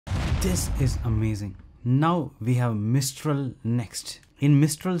This is amazing. Now we have Mistral Next. In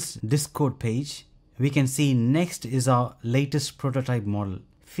Mistral's Discord page, we can see Next is our latest prototype model.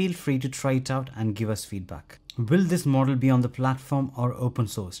 Feel free to try it out and give us feedback. Will this model be on the platform or open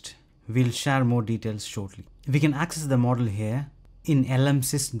sourced? We'll share more details shortly. We can access the model here in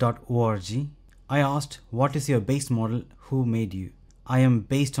lmsys.org. I asked, what is your base model? Who made you? I am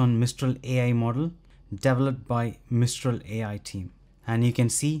based on Mistral AI model developed by Mistral AI team. And you can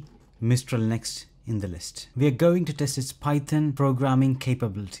see Mistral Next in the list. We are going to test its Python programming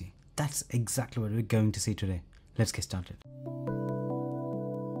capability. That's exactly what we're going to see today. Let's get started.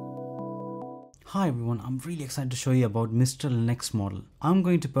 Hi everyone, I'm really excited to show you about Mistral Next model. I'm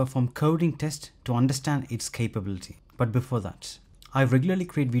going to perform coding test to understand its capability. But before that, I regularly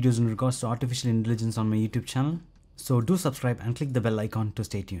create videos in regards to artificial intelligence on my YouTube channel. So do subscribe and click the bell icon to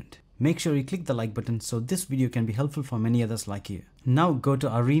stay tuned. Make sure you click the like button so this video can be helpful for many others like you. Now go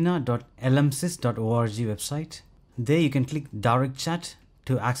to arena.lmsys.org website. There you can click direct chat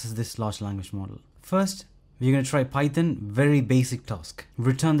to access this large language model. First, we're going to try Python very basic task.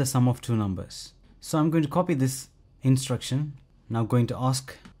 Return the sum of two numbers. So I'm going to copy this instruction. Now going to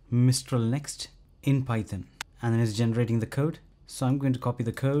ask Mistral Next in Python. And then it's generating the code. So I'm going to copy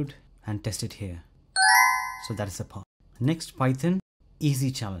the code and test it here. So that is a pass. Next, Python, easy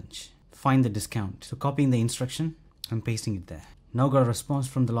challenge. Find the discount. So copying the instruction and pasting it there. Now got a response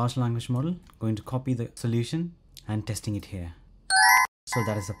from the large language model. Going to copy the solution and testing it here. So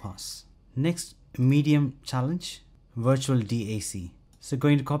that is a pass. Next, medium challenge, virtual DAC. So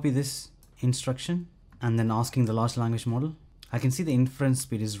going to copy this instruction and then asking the large language model. I can see the inference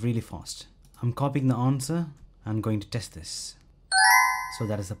speed is really fast. I'm copying the answer and going to test this. So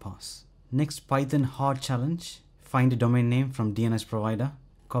that is a pass. Next, Python hard challenge. Find a domain name from DNS provider.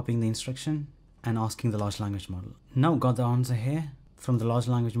 Copying the instruction and asking the large language model. Now got the answer here from the large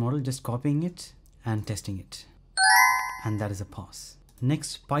language model, just copying it and testing it. And that is a pass.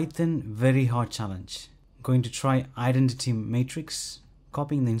 Next, Python very hard challenge. Going to try identity matrix.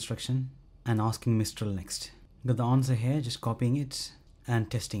 Copying the instruction and asking Mistral Next. Got the answer here, just copying it and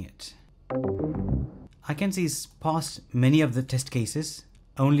testing it. I can see it's passed many of the test cases.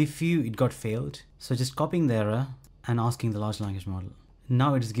 Only few it got failed. So just copying the error and asking the large language model.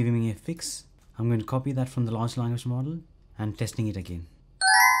 Now it is giving me a fix. I'm going to copy that from the large language model and testing it again.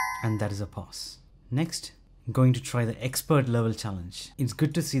 And that is a pass. Next, going to try the expert level challenge. It's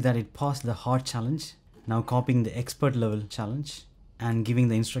good to see that it passed the hard challenge. Now copying the expert level challenge and giving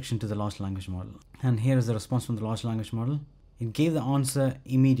the instruction to the large language model. And here is the response from the large language model. It gave the answer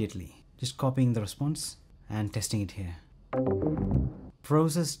immediately. Just copying the response and testing it here.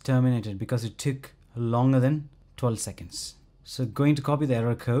 Process terminated because it took longer than 12 seconds. So going to copy the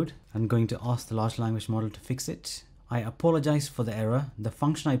error code and going to ask the large language model to fix it. I apologize for the error. The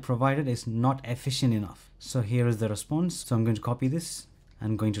function I provided is not efficient enough. So here is the response. So I'm going to copy this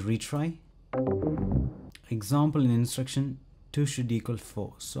and going to retry. Example in instruction 2 should equal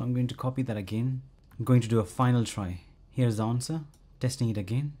 4. So I'm going to copy that again. I'm going to do a final try. Here's the answer. Testing it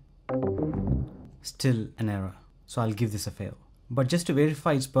again. Still an error. So I'll give this a fail. But just to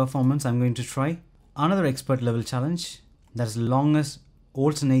verify its performance, I'm going to try another expert level challenge. That's longest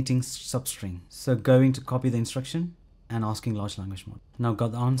alternating substring. So going to copy the instruction and asking large language model. Now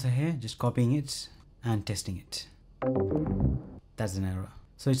got the answer here, just copying it and testing it. That's an error.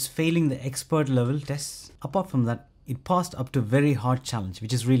 So it's failing the expert level tests. Apart from that, it passed up to very hard challenge,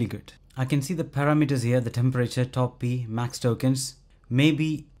 which is really good. I can see the parameters here, the temperature, top P, max tokens.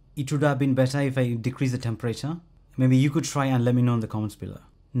 Maybe it would have been better if I decrease the temperature. Maybe you could try and let me know in the comments below.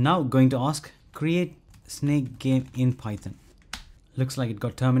 Now going to ask, create Snake game in Python. Looks like it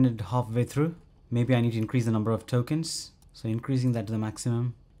got terminated halfway through. Maybe I need to increase the number of tokens. So increasing that to the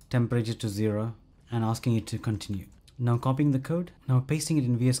maximum, temperature to 0 and asking it to continue. Now copying the code, now pasting it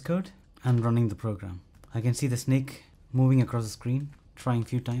in VS Code and running the program. I can see the snake moving across the screen, trying a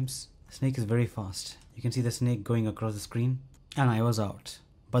few times. The snake is very fast. You can see the snake going across the screen and I was out.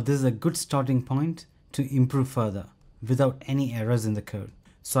 But this is a good starting point to improve further without any errors in the code.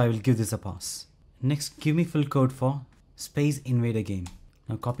 So I will give this a pass. Next, give me full code for Space Invader game.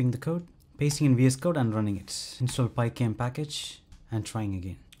 Now copying the code, pasting in VS Code and running it. Install pykm package and trying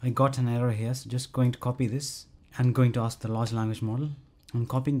again. I got an error here, so just going to copy this and going to ask the large language model. I'm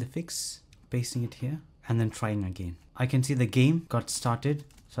copying the fix, pasting it here and then trying again. I can see the game got started.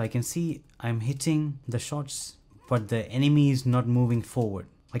 So I can see I'm hitting the shots, but the enemy is not moving forward.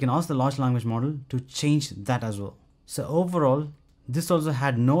 I can ask the large language model to change that as well. So overall, this also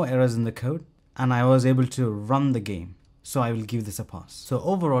had no errors in the code and I was able to run the game. So I will give this a pass. So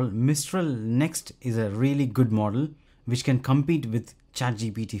overall, Mistral Next is a really good model which can compete with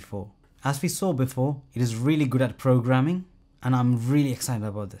ChatGPT 4. As we saw before, it is really good at programming and I'm really excited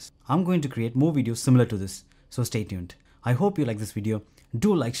about this. I'm going to create more videos similar to this, so stay tuned. I hope you like this video.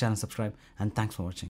 Do like, share and subscribe, and thanks for watching.